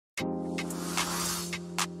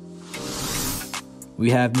we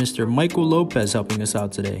have Mr. Michael Lopez helping us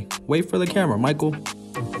out today. Wait for the camera, Michael.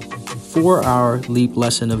 For our leap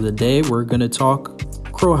lesson of the day, we're going to talk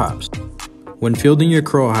crow hops. When fielding your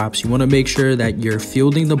crow hops, you want to make sure that you're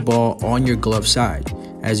fielding the ball on your glove side.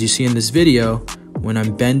 As you see in this video, when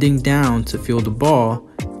I'm bending down to field the ball,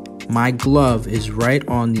 my glove is right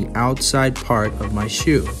on the outside part of my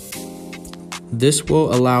shoe. This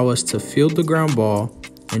will allow us to field the ground ball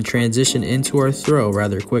and transition into our throw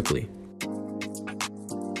rather quickly.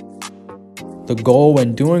 The goal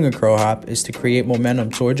when doing a crow hop is to create momentum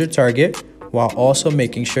towards your target while also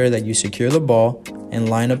making sure that you secure the ball and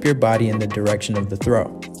line up your body in the direction of the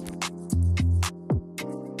throw.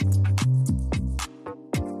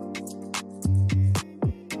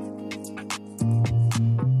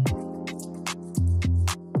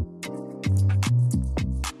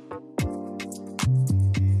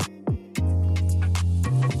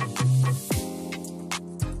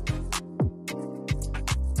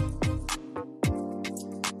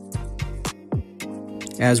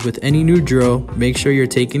 As with any new drill, make sure you're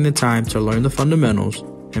taking the time to learn the fundamentals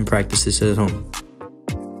and practice this at home.